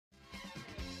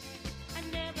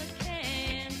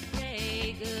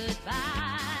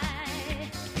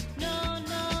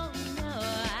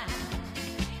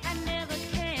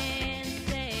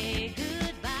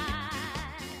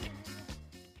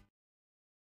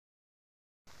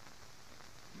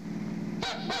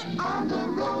On the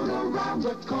road around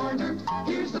the corner,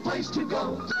 here's the place to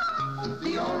go.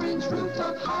 The orange roof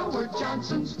of Howard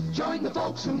Johnson's. Join the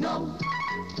folks who know.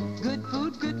 Good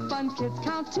food, good fun, kids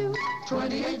count too.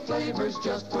 28 flavors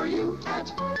just for you at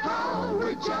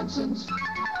Howard Johnson's.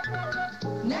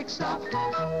 Next stop.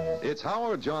 It's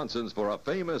Howard Johnson's for a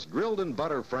famous grilled and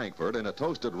butter Frankfurt in a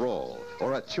toasted roll,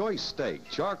 or a choice steak,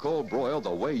 charcoal broiled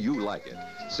the way you like it.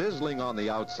 Sizzling on the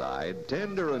outside,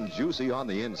 tender and juicy on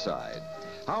the inside.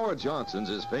 Howard Johnson's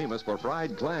is famous for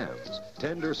fried clams,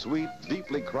 tender, sweet,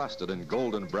 deeply crusted and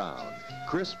golden brown,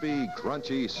 crispy,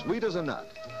 crunchy, sweet as a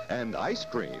nut, and ice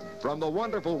cream from the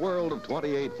wonderful world of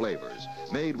 28 flavors,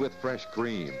 made with fresh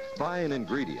cream, fine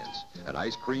ingredients, and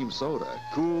ice cream soda,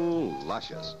 cool,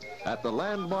 luscious, at the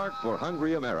landmark for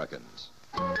hungry Americans.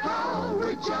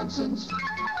 Howard Johnson's.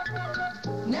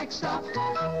 Next stop.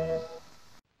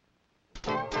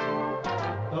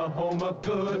 The home of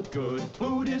good, good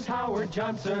food is Howard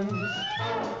Johnson's.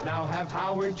 Now have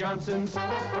Howard Johnson's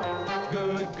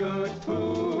good, good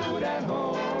food at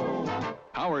home.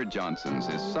 Howard Johnson's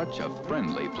is such a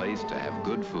friendly place to have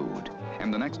good food.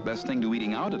 And the next best thing to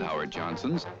eating out at Howard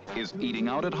Johnson's is eating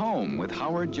out at home with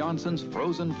Howard Johnson's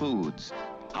frozen foods.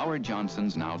 Howard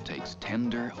Johnson's now takes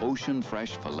tender,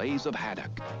 ocean-fresh fillets of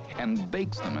haddock and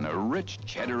bakes them in a rich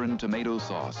cheddar and tomato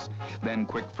sauce, then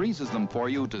quick freezes them for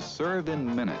you to serve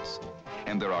in minutes.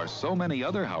 And there are so many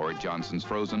other Howard Johnson's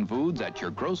frozen foods at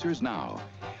your grocer's now.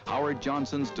 Howard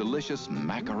Johnson's delicious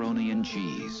macaroni and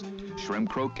cheese, shrimp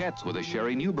croquettes with a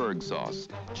Sherry Newburgh sauce,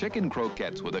 chicken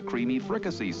croquettes with a creamy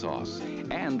fricassee sauce,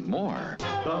 and more.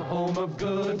 The home of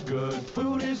good, good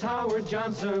food is Howard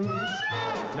Johnson's.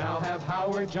 Now have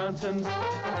Howard Johnson's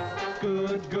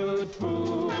good, good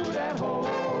food at home.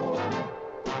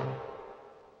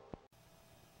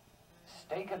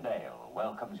 Steak and Ale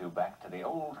welcomes you back to the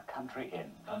old country inn.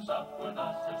 Come sup with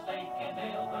us at Steak and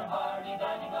Ale, we're hearty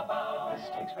dining about. This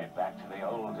takes me back to the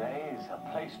old days, a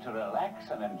place to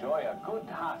relax and enjoy a good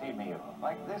hearty meal,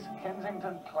 like this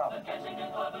Kensington Club. The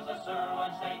Kensington Club is a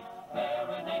sirloin steak,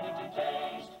 marinated to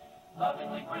taste.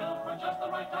 Lovingly grilled for just the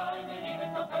right time, it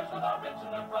even compares with our ribs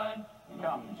and our brine.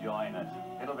 Come join us.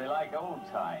 It'll be like old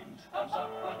times. Come sup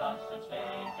with us at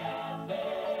Steak and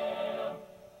Ale.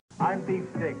 I'm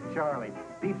Beefsteak Charlie.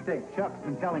 Beefsteak Chuck's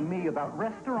been telling me about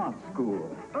restaurant school.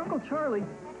 Uncle Charlie,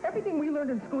 everything we learned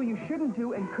in school you shouldn't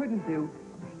do and couldn't do,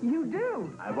 you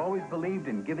do. I've always believed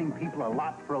in giving people a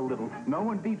lot for a little. No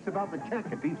one beeps about the check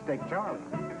at Beefsteak Charlie.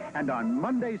 And on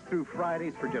Mondays through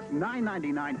Fridays for just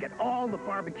 $9.99, get all the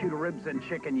barbecued ribs and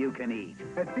chicken you can eat.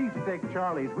 At Beefsteak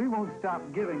Charlie's, we won't stop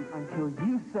giving until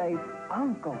you say,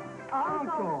 Uncle,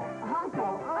 Uncle,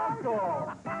 Uncle,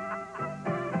 Uncle.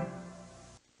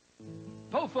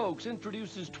 Po Folks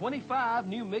introduces 25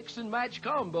 new mix and match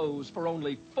combos for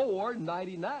only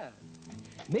 $4.99.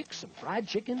 Mix some fried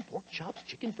chicken, pork chops,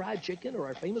 chicken fried chicken, or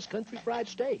our famous country fried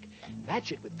steak.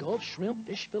 Match it with Gulf shrimp,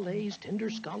 fish fillets, tender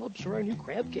scallops, or our new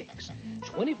crab cakes.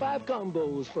 25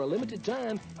 combos for a limited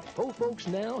time. Po Folks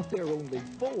now, they're only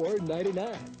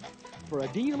 $4.99. For a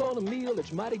deal on a meal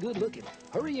that's mighty good looking,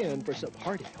 hurry in for some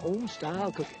hearty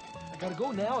home-style cooking. I gotta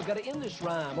go now. I gotta end this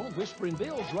rhyme. Old Whispering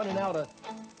Bill's running out of...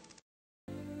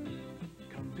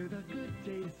 Come to the good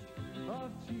taste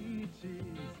of Chi-Chi's.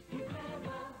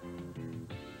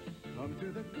 Come to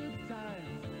the good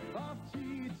times of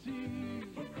Chi-Chi's.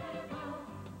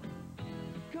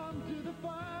 Come to the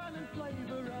fun and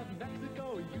flavor of Mexico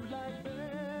you like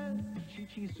best.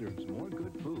 Chi-Chi serves more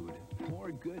good food,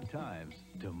 more good times,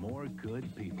 to more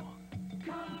good people.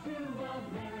 Come to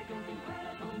America's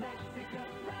incredible Mexican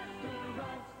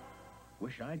restaurant.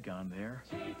 Wish I'd gone there.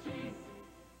 Chi-Chi's.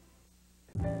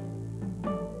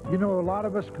 You know, a lot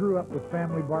of us grew up with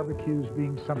family barbecues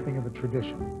being something of a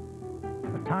tradition.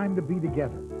 A time to be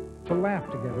together, to laugh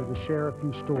together, to share a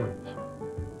few stories.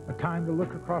 A time to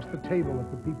look across the table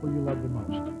at the people you love the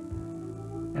most.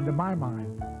 And to my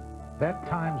mind, that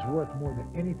time's worth more than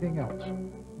anything else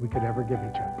we could ever give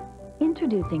each other.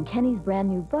 Introducing Kenny's brand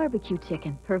new barbecue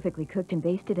chicken, perfectly cooked and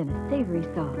basted in a savory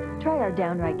sauce. Try our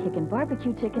downright kickin'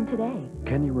 barbecue chicken today.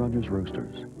 Kenny Rogers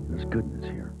Roasters. There's goodness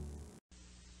here.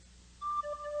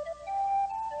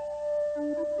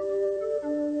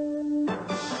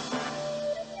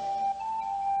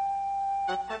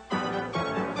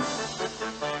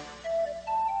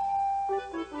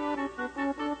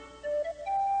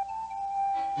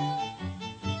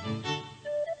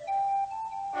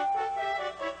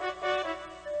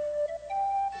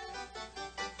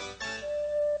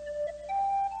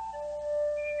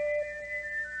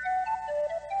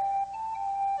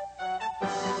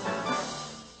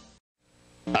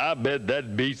 I bet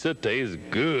that pizza tastes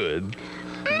good.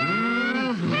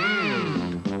 Mm-hmm.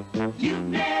 You've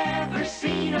never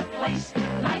seen a place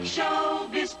like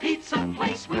Showbiz Pizza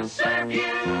Place. We'll serve you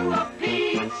a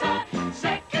pizza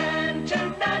second to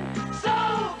none. So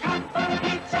come for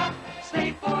pizza,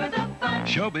 stay for the fun.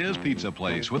 Showbiz Pizza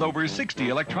Place with over 60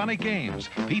 electronic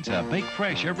games, pizza baked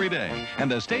fresh every day,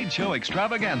 and a stage show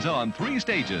extravaganza on 3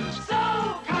 stages. So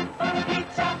come for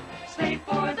pizza, stay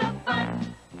for the fun.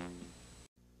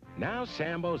 Now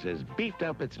Sambo's has beefed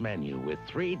up its menu with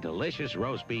 3 delicious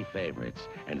roast beef favorites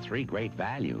and 3 great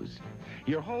values.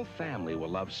 Your whole family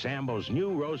will love Sambo's new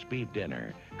roast beef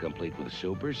dinner, complete with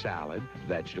super salad,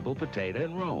 vegetable, potato,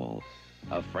 and roll.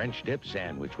 A French dip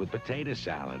sandwich with potato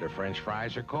salad or French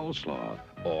fries or coleslaw.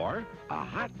 Or a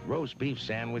hot roast beef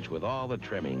sandwich with all the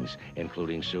trimmings,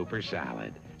 including super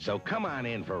salad. So come on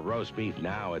in for roast beef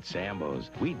now at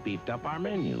Sambo's. We beefed up our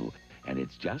menu, and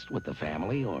it's just what the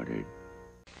family ordered.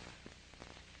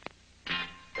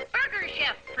 Burger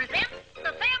Chef presents the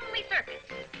Family Circus.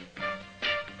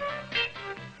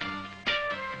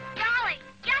 Golly,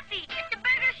 Jeffy, it's the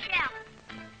Burger Chef.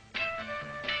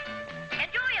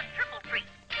 Enjoy a triple treat.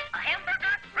 A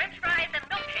hamburger, french fries, and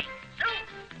milkshake. Soon.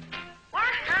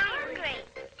 We're hungry.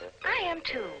 I am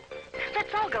too.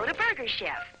 Let's all go to Burger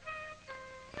Chef.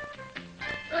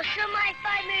 Will somebody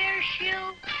find me your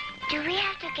shoe? Do we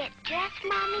have to get dressed,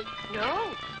 Mommy?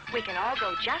 No, we can all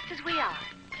go just as we are.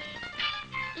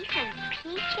 Even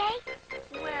PJ?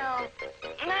 Well,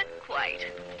 not quite.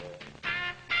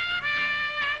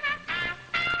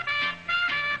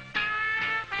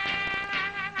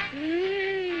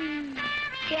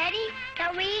 Daddy,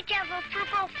 can we each have a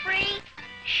triple free?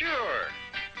 Sure.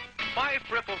 5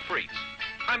 triple treats.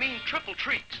 I mean triple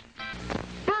treats.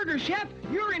 Burger Chef,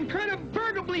 you're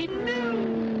incredibly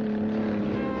new!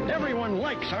 Everyone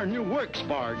likes our new Works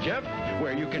Bar, Jeff,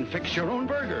 where you can fix your own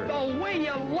burger. The way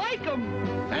you like them!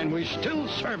 And we still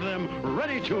serve them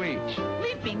ready to eat.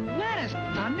 Leafy lettuce,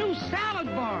 a new salad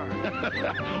bar.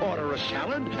 Order a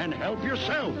salad and help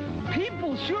yourself.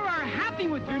 People sure are happy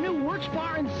with their new Works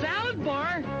Bar and salad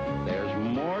bar. There's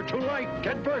more to like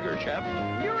at Burger Chef.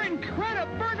 You're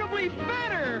incredibly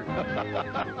better!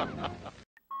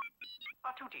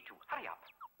 R2-D2, hurry up.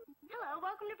 Hello,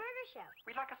 welcome to Burger Chef.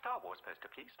 We'd like a Star Wars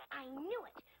poster, please. I knew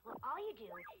it. Well, all you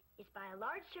do is buy a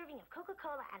large serving of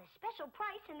Coca-Cola at a special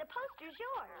price and the poster's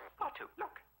yours. R2,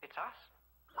 look, it's us.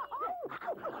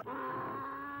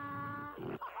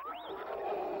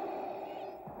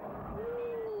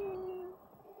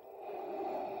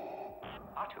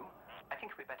 R2, I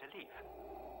think we'd better leave.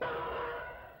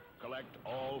 Collect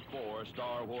all 4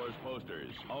 Star Wars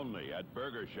posters only at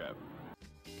Burger Chef.